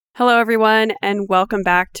Hello, everyone, and welcome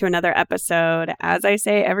back to another episode. As I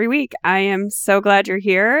say every week, I am so glad you're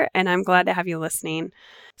here, and I'm glad to have you listening.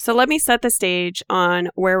 So let me set the stage on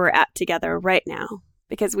where we're at together right now,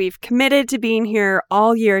 because we've committed to being here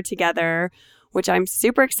all year together, which I'm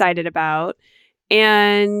super excited about.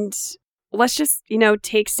 And let's just,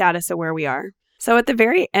 take status of where we are. So at the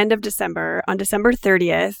very end of December, on December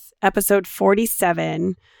 30th, episode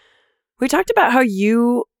 47, we talked about how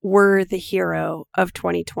you were the hero of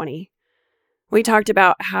 2020. We talked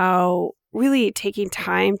about how really taking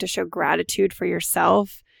time to show gratitude for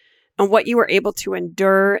yourself and what you were able to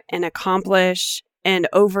endure and accomplish and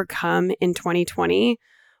overcome in 2020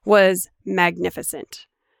 was magnificent.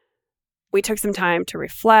 We took some time to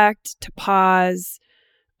reflect, to pause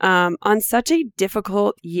on such a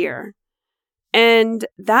difficult year. And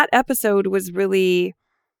that episode was really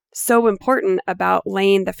so important about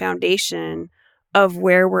laying the foundation of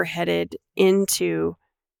where we're headed into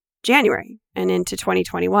January and into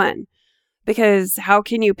 2021. Because how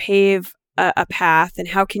can you pave a path and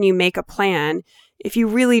how can you make a plan if you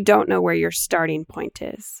really don't know where your starting point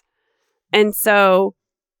is? And so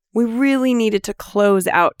we really needed to close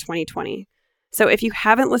out 2020. So if you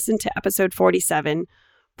haven't listened to episode 47,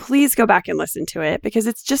 please go back and listen to it because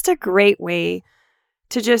it's just a great way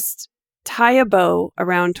to just tie a bow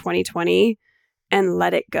around 2020 and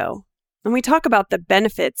let it go. And we talk about the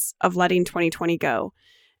benefits of letting 2020 go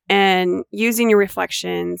and using your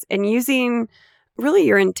reflections and using really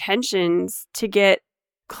your intentions to get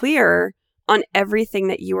clear on everything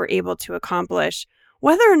that you were able to accomplish.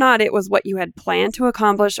 Whether or not it was what you had planned to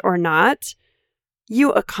accomplish or not,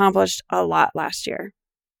 you accomplished a lot last year.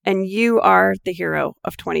 And you are the hero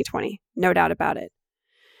of 2020, no doubt about it.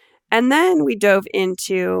 And then we dove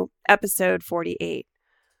into episode 48,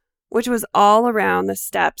 which was all around the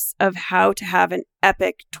steps of how to have an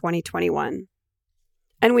epic 2021.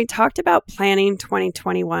 And we talked about planning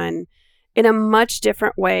 2021 in a much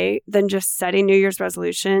different way than just setting New Year's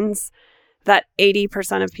resolutions that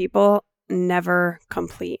 80% of people never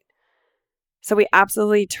complete. So we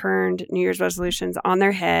absolutely turned New Year's resolutions on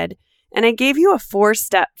their head. And I gave you a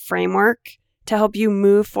 4-step framework to help you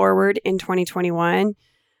move forward in 2021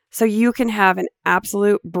 so you can have an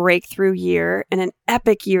absolute breakthrough year and an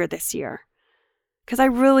epic year this year. Because I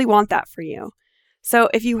really want that for you. So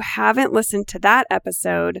if you haven't listened to that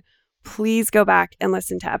episode, please go back and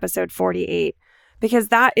listen to episode 48 because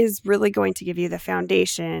that is really going to give you the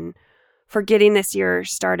foundation for getting this year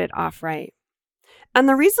started off right. And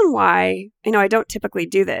the reason why, I don't typically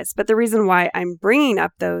do this, but the reason why I'm bringing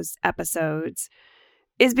up those episodes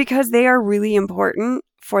is because they are really important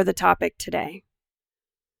for the topic today.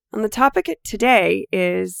 And the topic today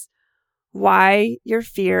is why your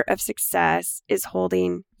fear of success is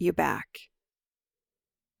holding you back.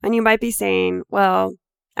 And you might be saying, well,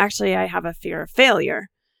 actually, I have a fear of failure.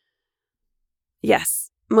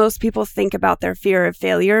 Yes, most people think about their fear of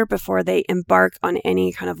failure before they embark on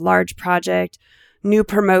any kind of large project, new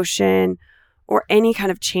promotion, or any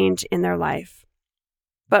kind of change in their life.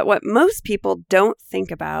 But what most people don't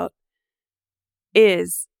think about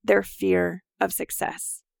is their fear of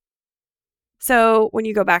success. So when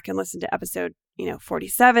you go back and listen to episode,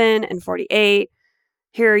 47 and 48,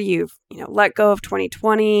 here you've, let go of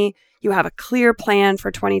 2020. You have a clear plan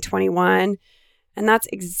for 2021. And that's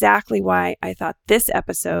exactly why I thought this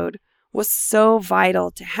episode was so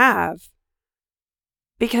vital to have.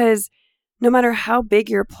 Because no matter how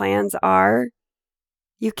big your plans are,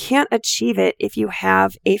 you can't achieve it if you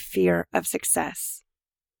have a fear of success.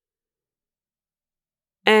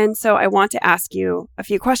 And so I want to ask you a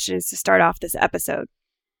few questions to start off this episode.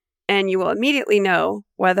 And you will immediately know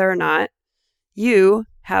whether or not you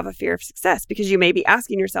have a fear of success because you may be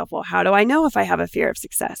asking yourself, well, how do I know if I have a fear of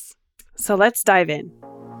success? So let's dive in.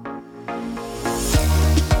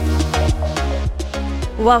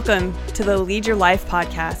 Welcome to the Lead Your Life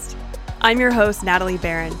podcast. I'm your host, Natalie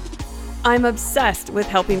Barron. I'm obsessed with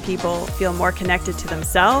helping people feel more connected to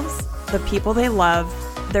themselves, the people they love,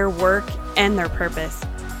 their work, and their purpose.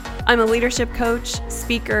 I'm a leadership coach,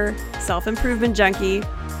 speaker, self-improvement junkie,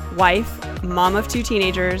 wife, mom of 2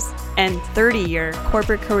 teenagers, and 30-year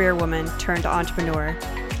corporate career woman turned entrepreneur.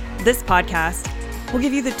 This podcast will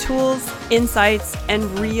give you the tools, insights, and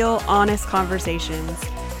real honest conversations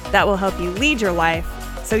that will help you lead your life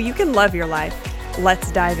so you can love your life.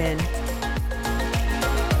 Let's dive in.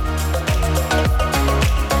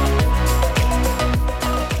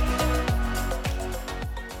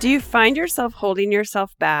 Do you find yourself holding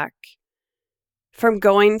yourself back from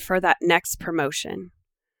going for that next promotion?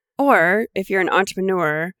 Or if you're an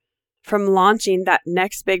entrepreneur, from launching that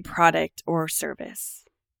next big product or service?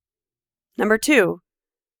 Number 2,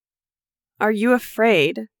 Are you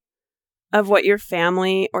afraid of what your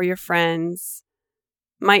family or your friends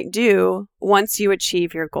might do once you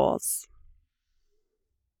achieve your goals?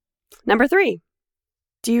 Number 3,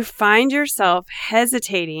 do you find yourself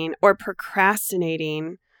hesitating or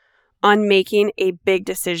procrastinating on making a big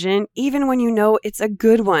decision, even when you know it's a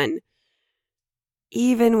good one,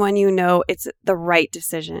 even when you know it's the right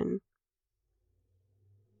decision?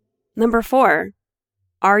 Number 4,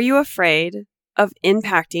 are you afraid of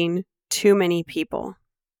impacting too many people?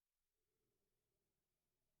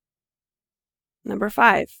 Number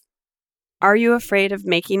 5, are you afraid of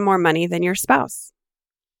making more money than your spouse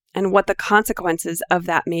and what the consequences of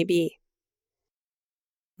that may be?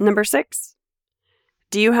 Number 6,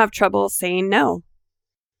 do you have trouble saying no?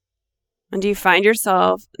 And do you find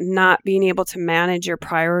yourself not being able to manage your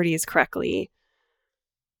priorities correctly?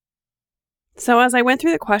 So as I went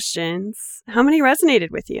through the questions, how many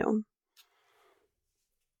resonated with you?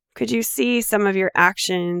 Could you see some of your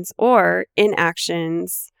actions or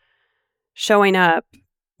inactions showing up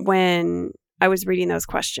when I was reading those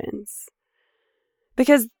questions?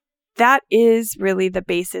 Because that is really the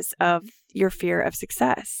basis of your fear of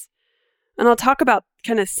success. And I'll talk about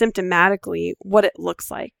kind of symptomatically what it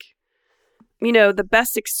looks like. You know, the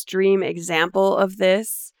best extreme example of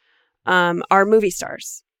this are movie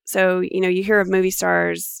stars. So, you hear of movie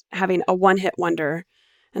stars having a one-hit wonder,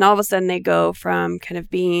 and all of a sudden they go from kind of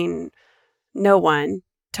being no one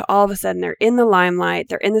to all of a sudden they're in the limelight,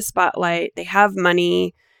 they're in the spotlight, they have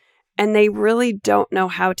money, and they really don't know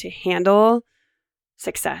how to handle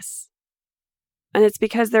success. And it's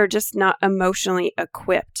because they're just not emotionally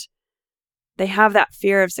equipped. They have that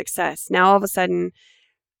fear of success. Now all of a sudden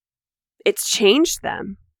it's changed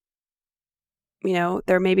them.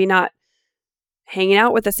 They're maybe not hanging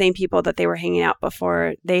out with the same people that they were hanging out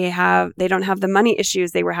before. They don't have the money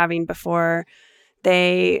issues they were having before.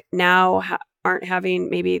 They now aren't having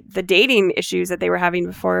maybe the dating issues that they were having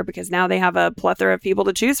before, because now they have a plethora of people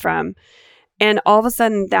to choose from. And all of a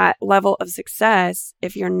sudden that level of success,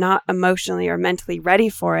 if you're not emotionally or mentally ready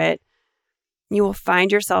for it, you will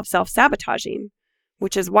find yourself self-sabotaging,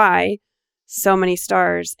 which is why so many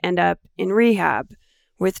stars end up in rehab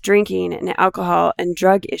with drinking and alcohol and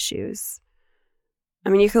drug issues. I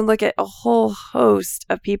mean, you can look at a whole host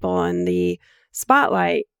of people in the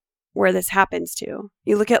spotlight where this happens to.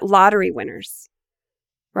 You look at lottery winners,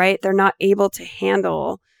 right? They're not able to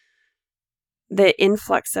handle the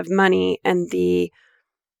influx of money and the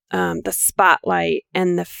spotlight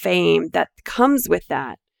and the fame that comes with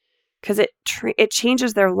that, because it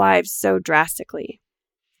changes their lives so drastically.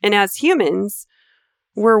 And as humans,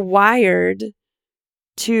 we're wired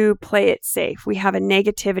to play it safe. We have a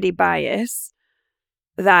negativity bias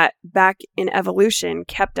that back in evolution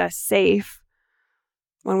kept us safe.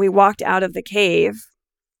 When we walked out of the cave,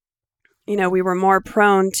 we were more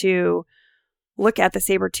prone to look at the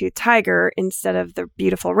saber-toothed tiger instead of the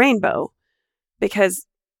beautiful rainbow. Because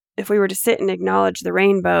if we were to sit and acknowledge the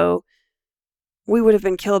rainbow, we would have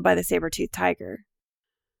been killed by the saber-toothed tiger.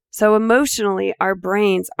 So emotionally, our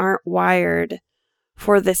brains aren't wired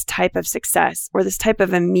for this type of success or this type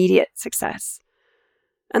of immediate success.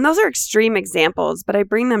 And those are extreme examples, but I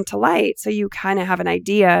bring them to light so you kind of have an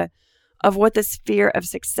idea of what this fear of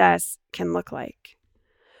success can look like.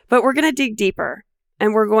 But we're going to dig deeper,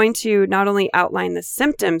 and we're going to not only outline the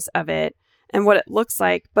symptoms of it and what it looks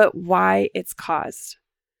like, but why it's caused.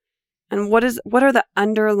 And what are the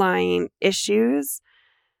underlying issues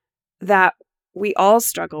that we all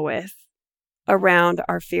struggle with around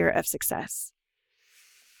our fear of success.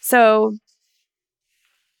 So,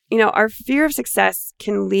 our fear of success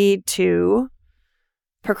can lead to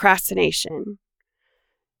procrastination.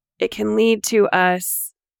 It can lead to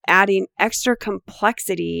us adding extra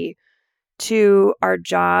complexity to our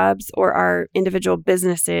jobs or our individual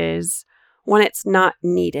businesses when it's not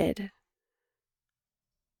needed.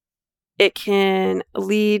 It can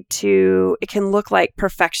look like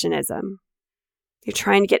perfectionism. You're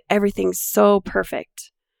trying to get everything so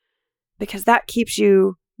perfect because that keeps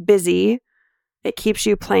you busy. It keeps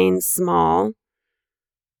you playing small,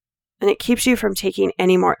 and it keeps you from taking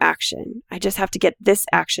any more action. I just have to get this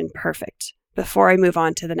action perfect before I move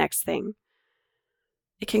on to the next thing.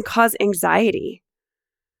 It can cause anxiety.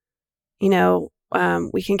 We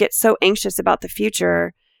can get so anxious about the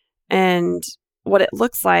future and what it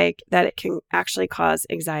looks like that it can actually cause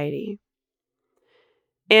anxiety.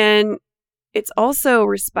 And it's also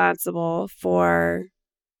responsible for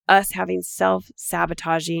us having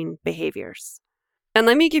self-sabotaging behaviors. And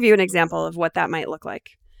let me give you an example of what that might look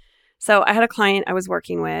like. So I had a client I was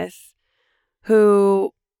working with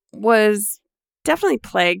who was definitely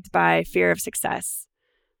plagued by fear of success.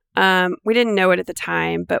 We didn't know it at the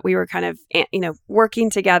time, but we were kind of, working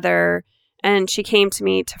together. And she came to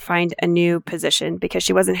me to find a new position because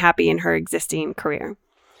she wasn't happy in her existing career.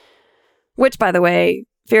 Which, by the way,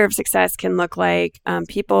 fear of success can look like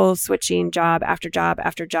people switching job after job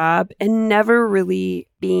after job and never really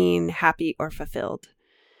being happy or fulfilled.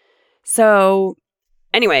 So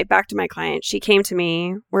anyway, back to my client. She came to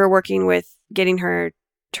me. We're working with getting her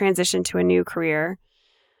transitioned to a new career.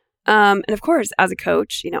 And of course, as a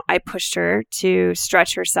coach, I pushed her to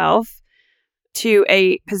stretch herself to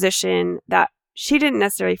a position that she didn't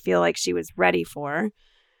necessarily feel like she was ready for.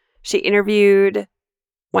 She interviewed,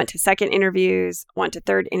 went to second interviews, went to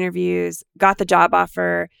third interviews, got the job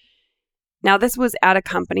offer. Now, this was at a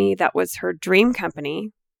company that was her dream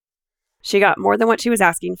company. She got more than what she was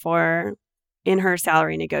asking for in her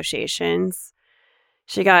salary negotiations.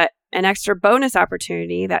 She got an extra bonus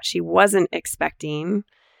opportunity that she wasn't expecting.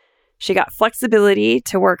 She got flexibility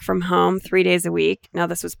to work from home 3 days a week. Now,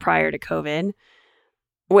 this was prior to COVID,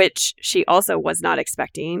 which she also was not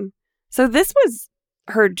expecting. So this was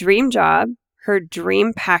her dream job, her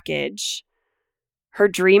dream package, her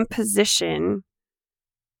dream position.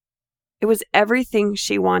 It was everything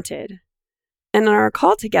she wanted. And on our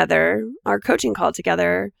call together, our coaching call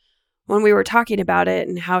together, when we were talking about it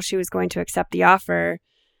and how she was going to accept the offer,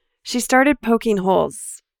 she started poking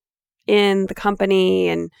holes in the company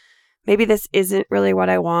and maybe this isn't really what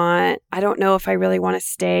I want. I don't know if I really want to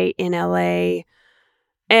stay in LA.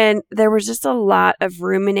 And there was just a lot of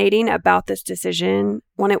ruminating about this decision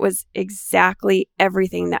when it was exactly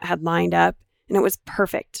everything that had lined up and it was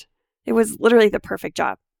perfect. It was literally the perfect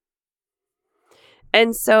job.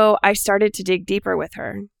 And so I started to dig deeper with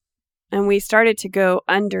her and we started to go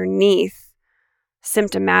underneath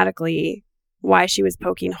symptomatically why she was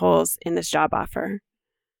poking holes in this job offer.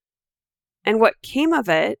 And what came of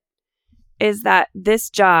it is that this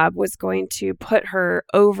job was going to put her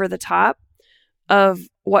over the top of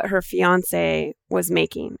what her fiance was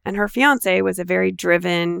making. And her fiance was a very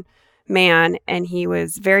driven man and he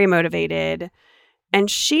was very motivated. And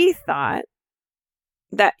she thought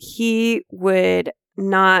that he would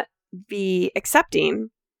not be accepting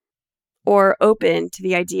or open to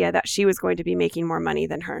the idea that she was going to be making more money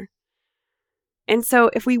than her. And so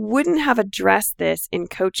if we wouldn't have addressed this in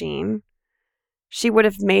coaching, she would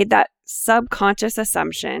have made that subconscious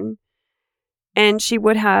assumption and she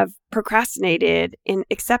would have procrastinated in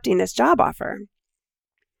accepting this job offer.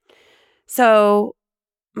 So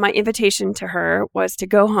my invitation to her was to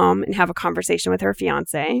go home and have a conversation with her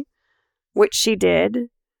fiance, which she did.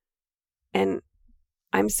 And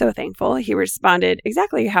I'm so thankful. He responded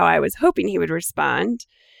exactly how I was hoping he would respond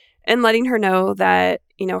and letting her know that,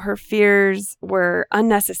 her fears were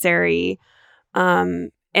unnecessary.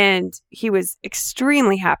 And he was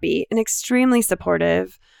extremely happy and extremely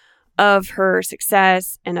supportive of her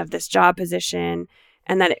success and of this job position,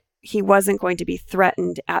 and that he wasn't going to be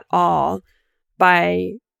threatened at all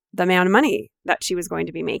by the amount of money that she was going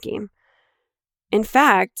to be making. In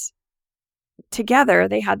fact, together,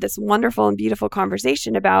 they had this wonderful and beautiful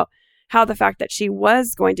conversation about how the fact that she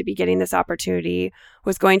was going to be getting this opportunity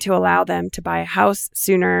was going to allow them to buy a house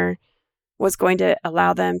sooner, was going to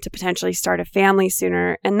allow them to potentially start a family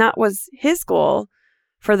sooner. And that was his goal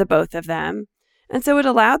for the both of them. And so it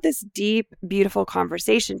allowed this deep, beautiful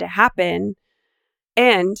conversation to happen.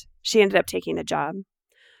 And she ended up taking the job.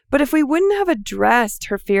 But if we wouldn't have addressed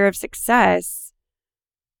her fear of success,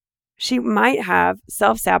 she might have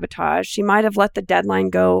self-sabotage. She might have let the deadline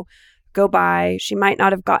go by. She might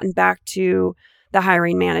not have gotten back to the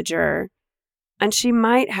hiring manager. And she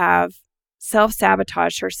might have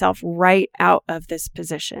self-sabotaged herself right out of this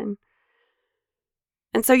position.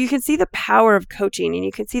 And so you can see the power of coaching and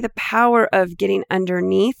you can see the power of getting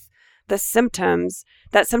underneath the symptoms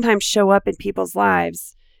that sometimes show up in people's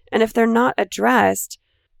lives. And if they're not addressed,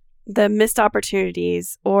 the missed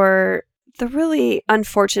opportunities or the really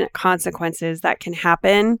unfortunate consequences that can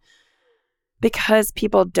happen because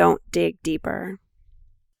people don't dig deeper.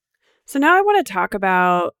 So now I want to talk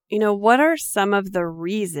about, what are some of the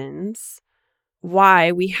reasons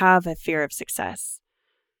why we have a fear of success?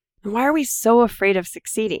 And why are we so afraid of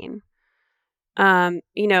succeeding?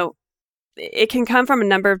 It can come from a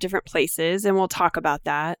number of different places, and we'll talk about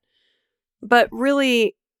that. But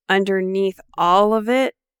really, underneath all of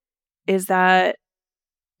it is that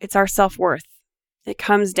it's our self-worth. It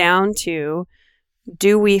comes down to,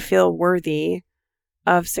 do we feel worthy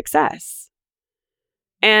of success?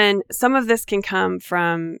 And some of this can come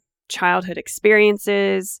from childhood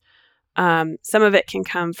experiences. Some of it can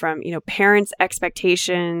come from, parents'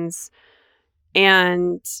 expectations.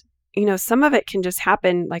 And some of it can just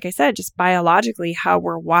happen, like I said, just biologically, how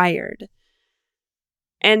we're wired.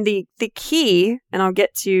 And the key, and I'll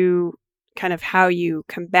get to kind of how you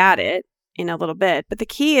combat it in a little bit, but the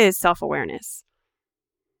key is self-awareness.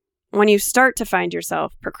 When you start to find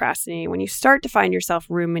yourself procrastinating, when you start to find yourself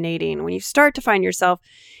ruminating, when you start to find yourself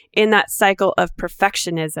in that cycle of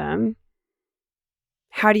perfectionism,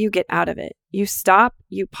 how do you get out of it? You stop,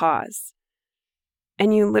 you pause,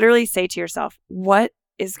 and you literally say to yourself, what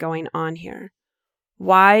is going on here?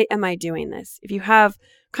 Why am I doing this? If you have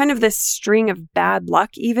kind of this string of bad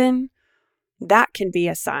luck even, that can be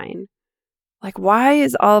a sign. Like, why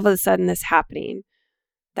is all of a sudden this happening?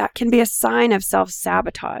 That can be a sign of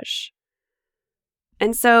self-sabotage.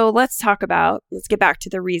 And so let's get back to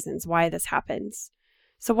the reasons why this happens.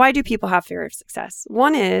 So why do people have fear of success?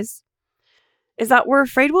 One is that we're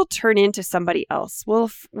afraid we'll turn into somebody else.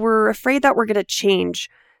 We're afraid that we're going to change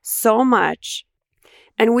so much.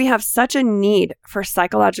 And we have such a need for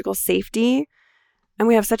psychological safety, and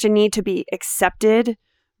we have such a need to be accepted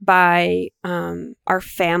by our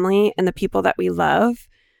family and the people that we love,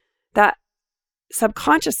 that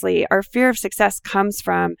subconsciously our fear of success comes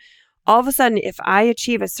from, all of a sudden, if I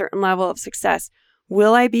achieve a certain level of success,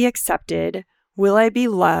 will I be accepted? Will I be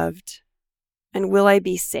loved? And will I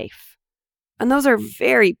be safe? And those are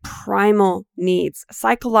very primal needs,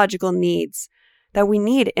 psychological needs that we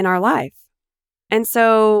need in our life. And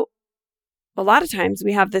so a lot of times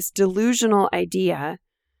we have this delusional idea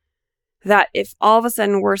that if all of a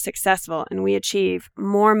sudden we're successful and we achieve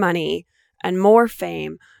more money and more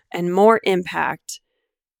fame and more impact,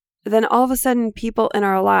 then all of a sudden people in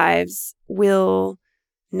our lives will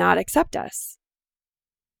not accept us.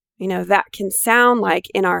 That can sound like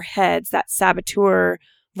in our heads, that saboteur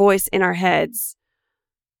voice in our heads.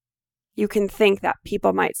 You can think that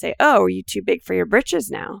people might say, oh, are you too big for your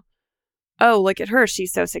britches now? Oh, look at her,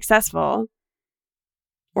 she's so successful.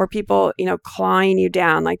 Or people, clawing you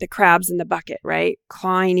down like the crabs in the bucket, right?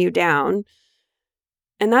 Clawing you down.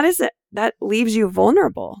 And that leaves you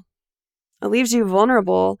vulnerable. It leaves you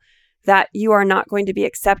vulnerable that you are not going to be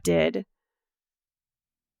accepted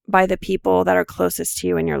by the people that are closest to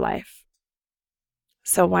you in your life.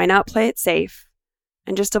 So why not play it safe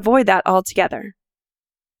and just avoid that altogether?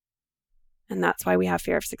 And that's why we have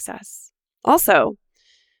fear of success. Also,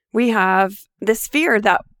 we have this fear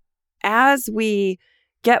that as we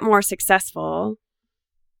get more successful,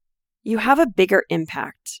 you have a bigger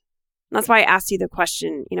impact. And that's why I asked you the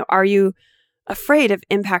question, are you afraid of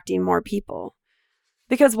impacting more people?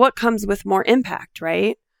 Because what comes with more impact,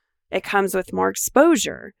 right? It comes with more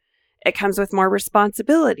exposure. It comes with more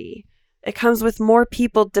responsibility. It comes with more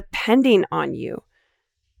people depending on you.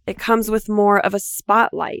 It comes with more of a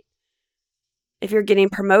spotlight. If you're getting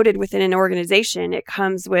promoted within an organization, it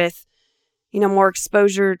comes with, more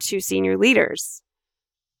exposure to senior leaders.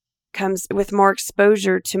 It comes with more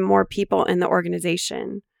exposure to more people in the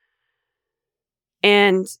organization.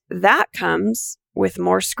 And that comes with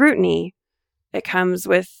more scrutiny. It comes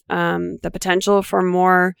with the potential for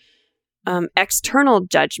more external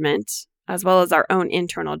judgment, as well as our own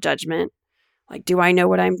internal judgment. Like, do I know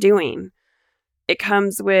what I'm doing? It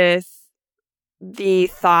comes with the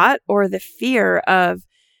thought or the fear of,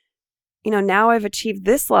 now I've achieved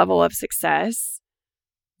this level of success.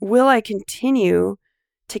 Will I continue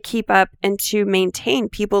to keep up and to maintain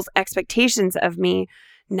people's expectations of me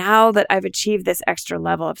now that I've achieved this extra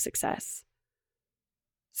level of success?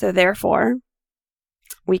 So therefore,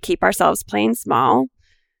 we keep ourselves playing small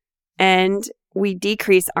and we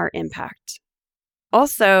decrease our impact.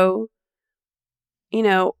 Also,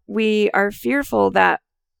 we are fearful that,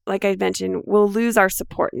 like I mentioned, we'll lose our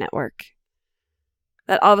support network.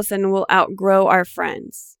 That all of a sudden we'll outgrow our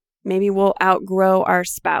friends. Maybe we'll outgrow our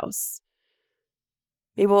spouse.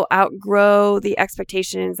 Maybe we'll outgrow the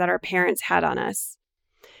expectations that our parents had on us.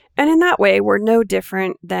 And in that way, we're no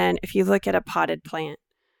different than if you look at a potted plant.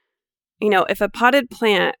 If a potted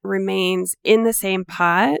plant remains in the same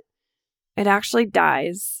pot, it actually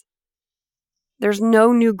dies. There's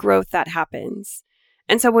no new growth that happens.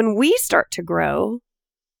 And so when we start to grow,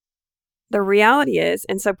 the reality is,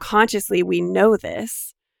 and subconsciously we know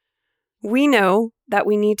this, we know that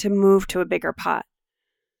we need to move to a bigger pot.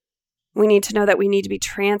 We need to know that we need to be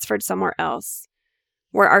transferred somewhere else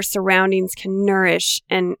where our surroundings can nourish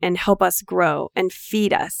and help us grow and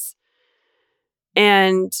feed us.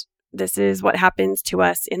 And this is what happens to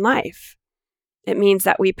us in life. It means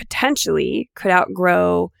that we potentially could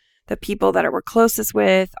outgrow the people that we're closest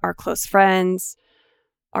with, our close friends,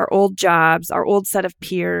 our old jobs, our old set of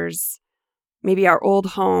peers, maybe our old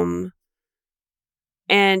home.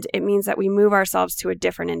 And it means that we move ourselves to a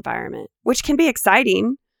different environment, which can be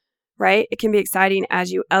exciting. right? It can be exciting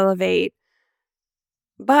as you elevate,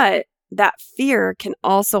 but that fear can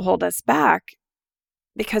also hold us back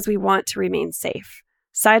because we want to remain safe.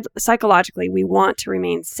 Psychologically, we want to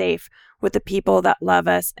remain safe with the people that love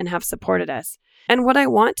us and have supported us. And what I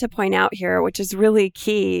want to point out here, which is really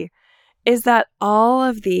key, is that all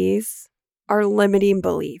of these are limiting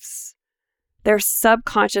beliefs. They're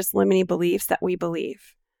subconscious limiting beliefs that we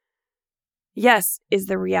believe. Yes, is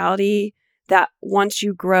the reality that once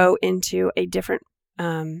you grow into a different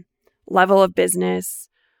level of business,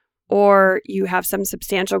 or you have some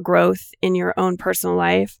substantial growth in your own personal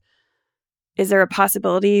life, is there a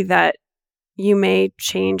possibility that you may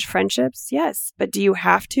change friendships? Yes. But do you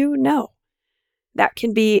have to? No. That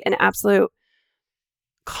can be an absolute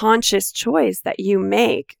conscious choice that you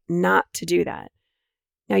make not to do that.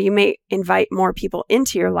 Now, you may invite more people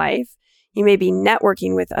into your life. You may be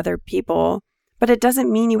networking with other people, but it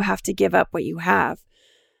doesn't mean you have to give up what you have.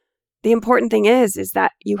 The important thing is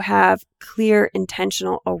that you have clear,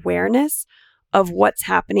 intentional awareness of what's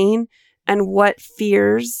happening and what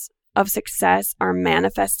fears of success are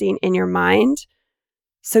manifesting in your mind,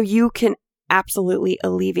 so you can absolutely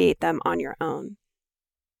alleviate them on your own.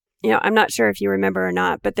 I'm not sure if you remember or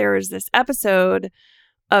not, but there was this episode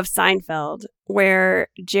of Seinfeld where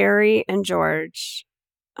Jerry and George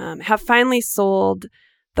have finally sold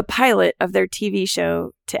the pilot of their TV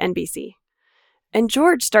show to NBC. And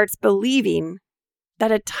George starts believing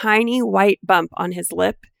that a tiny white bump on his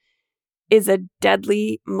lip is a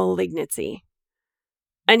deadly malignancy.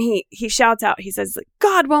 And he shouts out, he says,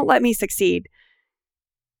 God won't let me succeed.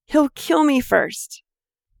 He'll kill me first.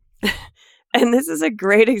 And this is a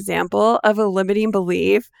great example of a limiting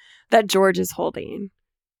belief that George is holding.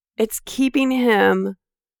 It's keeping him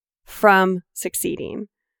from succeeding.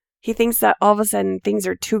 He thinks that all of a sudden things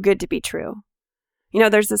are too good to be true.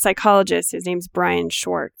 There's a psychologist, his name's Brian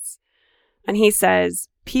Schwartz, and he says,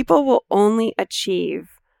 people will only achieve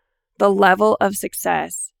the level of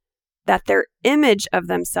success that their image of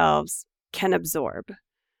themselves can absorb.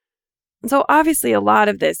 And so obviously a lot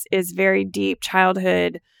of this is very deep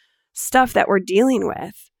childhood stuff that we're dealing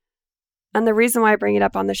with. And the reason why I bring it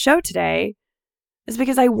up on the show today is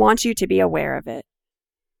because I want you to be aware of it.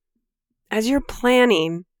 As you're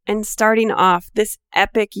planning and starting off this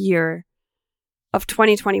epic year of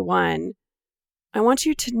 2021, I want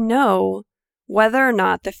you to know whether or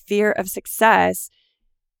not the fear of success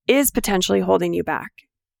is potentially holding you back,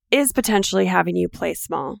 is potentially having you play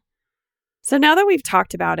small. So now that we've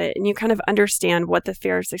talked about it and you kind of understand what the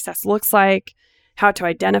fear of success looks like, how to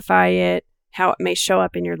identify it, how it may show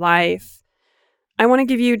up in your life, I want to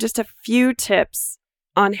give you just a few tips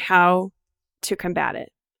on how to combat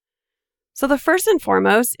it. So the first and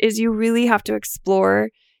foremost is you really have to explore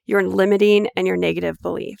your limiting and your negative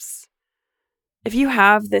beliefs. If you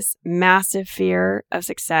have this massive fear of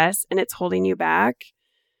success and it's holding you back,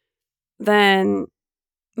 then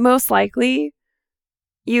most likely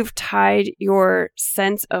you've tied your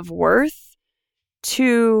sense of worth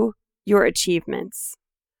to your achievements.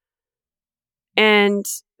 And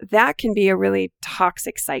that can be a really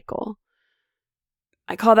toxic cycle.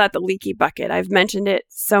 I call that the leaky bucket. I've mentioned it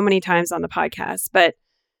so many times on the podcast, but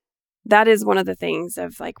that is one of the things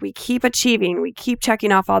of we keep achieving, we keep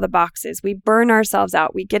checking off all the boxes, we burn ourselves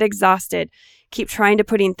out, we get exhausted, keep trying to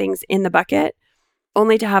putting things in the bucket,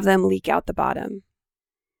 only to have them leak out the bottom.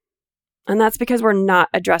 And that's because we're not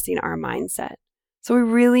addressing our mindset. So we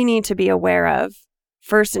really need to be aware of,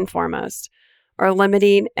 first and foremost, our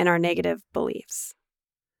limiting and our negative beliefs.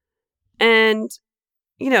 And,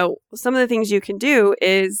 some of the things you can do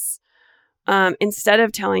is instead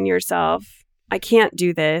of telling yourself, I can't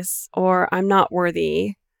do this, or I'm not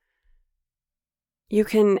worthy, you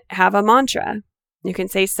can have a mantra. You can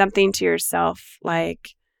say something to yourself like,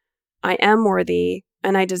 I am worthy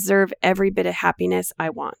and I deserve every bit of happiness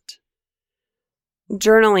I want.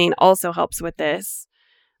 Journaling also helps with this.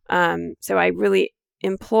 So I really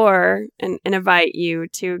implore and invite you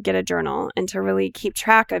to get a journal and to really keep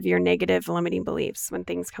track of your negative limiting beliefs when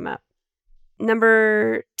things come up.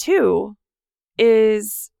 Number 2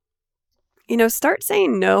 is, start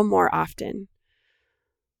saying no more often.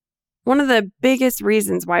 One of the biggest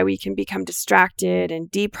reasons why we can become distracted and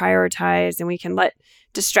deprioritize and we can let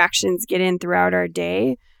distractions get in throughout our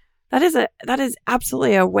day, that is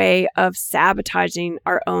absolutely a way of sabotaging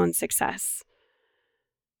our own success.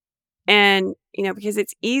 And, because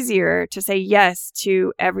it's easier to say yes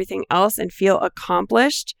to everything else and feel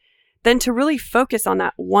accomplished than to really focus on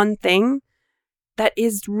that one thing that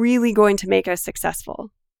is really going to make us successful.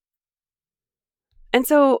 And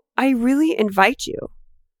so I really invite you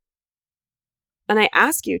and I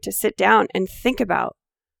ask you to sit down and think about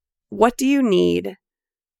what do you need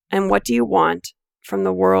and what do you want from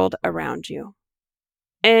the world around you?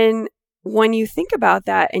 And when you think about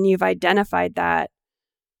that and you've identified that,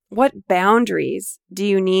 what boundaries do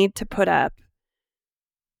you need to put up?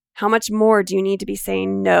 How much more do you need to be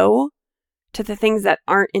saying no to the things that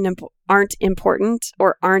aren't important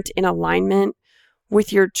or aren't in alignment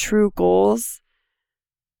with your true goals,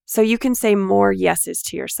 so you can say more yeses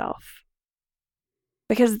to yourself?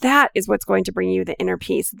 Because that is what's going to bring you the inner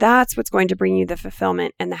peace. That's what's going to bring you the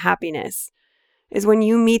fulfillment and the happiness, is when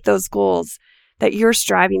you meet those goals that you're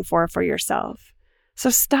striving for yourself. So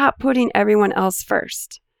stop putting everyone else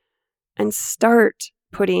first and start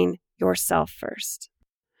putting yourself first.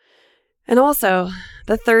 And also,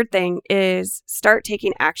 the third thing is start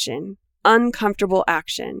taking action, uncomfortable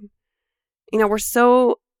action. We're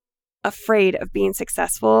so afraid of being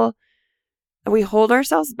successful that we hold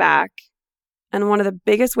ourselves back. And one of the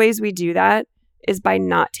biggest ways we do that is by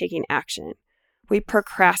not taking action. We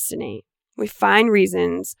procrastinate. We find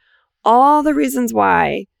reasons, all the reasons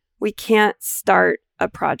why we can't start a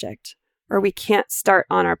project or we can't start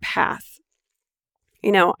on our path.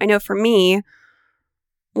 I know for me,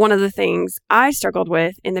 one of the things I struggled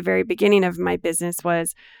with in the very beginning of my business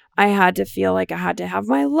was I had to feel like I had to have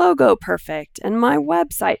my logo perfect and my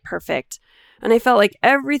website perfect. And I felt like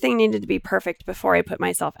everything needed to be perfect before I put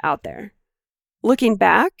myself out there. Looking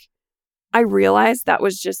back, I realized that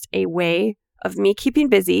was just a way of me keeping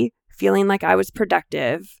busy, feeling like I was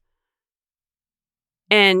productive,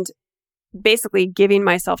 and basically giving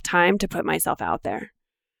myself time to put myself out there.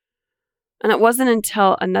 And it wasn't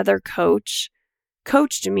until another coach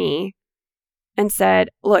coached me and said,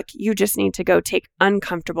 look, you just need to go take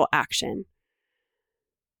uncomfortable action.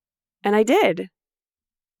 And I did.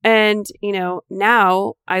 And,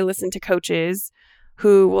 now I listen to coaches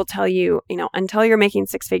who will tell you, until you're making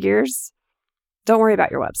six figures, don't worry about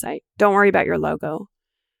your website. Don't worry about your logo.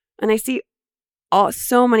 And I see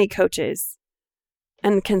so many coaches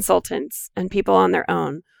and consultants and people on their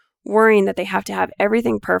own worrying that they have to have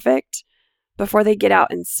everything perfect before they get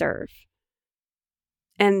out and serve.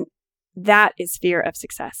 And that is fear of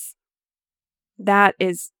success. That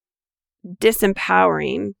is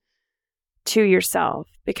disempowering to yourself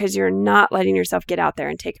because you're not letting yourself get out there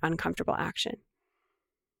and take uncomfortable action.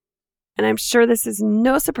 And I'm sure this is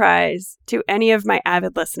no surprise to any of my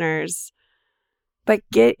avid listeners, but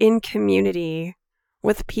get in community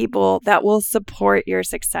with people that will support your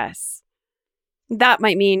success. That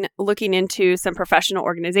might mean looking into some professional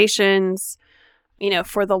organizations,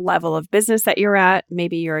 for the level of business that you're at.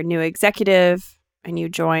 Maybe you're a new executive and you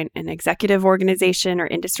join an executive organization or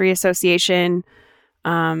industry association.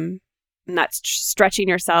 And that's stretching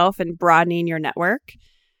yourself and broadening your network.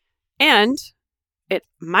 And it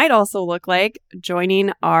might also look like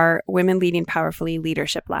joining our Women Leading Powerfully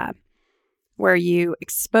Leadership Lab, where you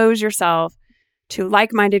expose yourself to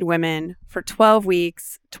like-minded women for 12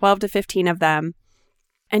 weeks, 12 to 15 of them,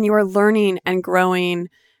 and you are learning and growing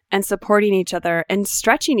and supporting each other and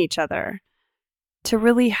stretching each other to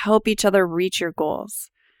really help each other reach your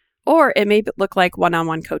goals. Or it may look like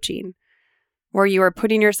one-on-one coaching, where you are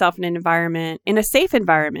putting yourself in a safe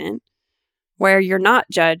environment, where you're not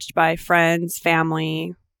judged by friends,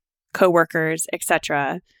 family, coworkers,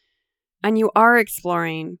 etc. And you are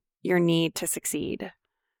exploring your need to succeed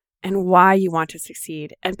and why you want to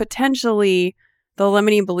succeed, and potentially the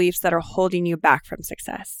limiting beliefs that are holding you back from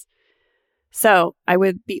success. So I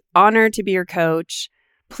would be honored to be your coach.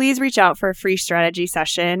 Please reach out for a free strategy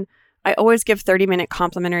session. I always give 30-minute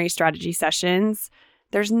complimentary strategy sessions.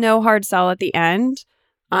 There's no hard sell at the end.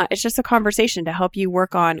 It's just a conversation to help you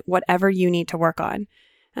work on whatever you need to work on.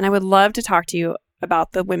 And I would love to talk to you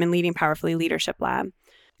about the Women Leading Powerfully Leadership Lab.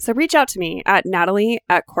 So reach out to me at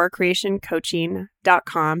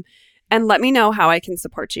natalie@corecreationcoaching.com and let me know how I can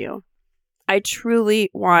support you. I truly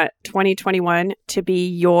want 2021 to be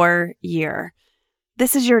your year.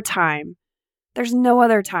 This is your time. There's no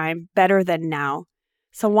other time better than now.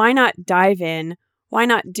 So why not dive in? Why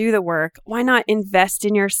not do the work? Why not invest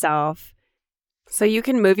in yourself so you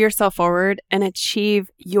can move yourself forward and achieve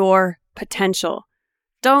your potential?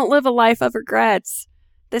 Don't live a life of regrets.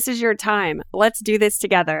 This is your time. Let's do this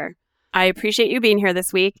together. I appreciate you being here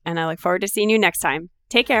this week, and I look forward to seeing you next time.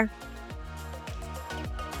 Take care.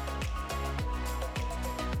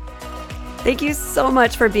 Thank you so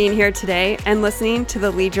much for being here today and listening to the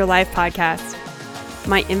Lead Your Life podcast.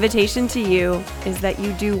 My invitation to you is that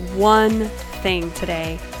you do one thing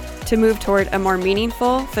today to move toward a more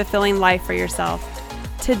meaningful, fulfilling life for yourself.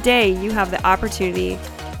 Today, you have the opportunity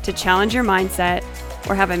to challenge your mindset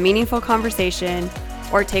or have a meaningful conversation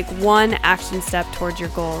or take one action step towards your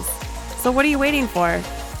goals. So what are you waiting for?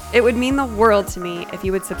 It would mean the world to me if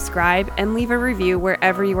you would subscribe and leave a review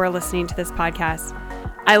wherever you are listening to this podcast.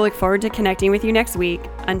 I look forward to connecting with you next week.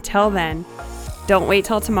 Until then, don't wait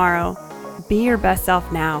till tomorrow. Be your best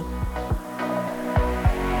self now.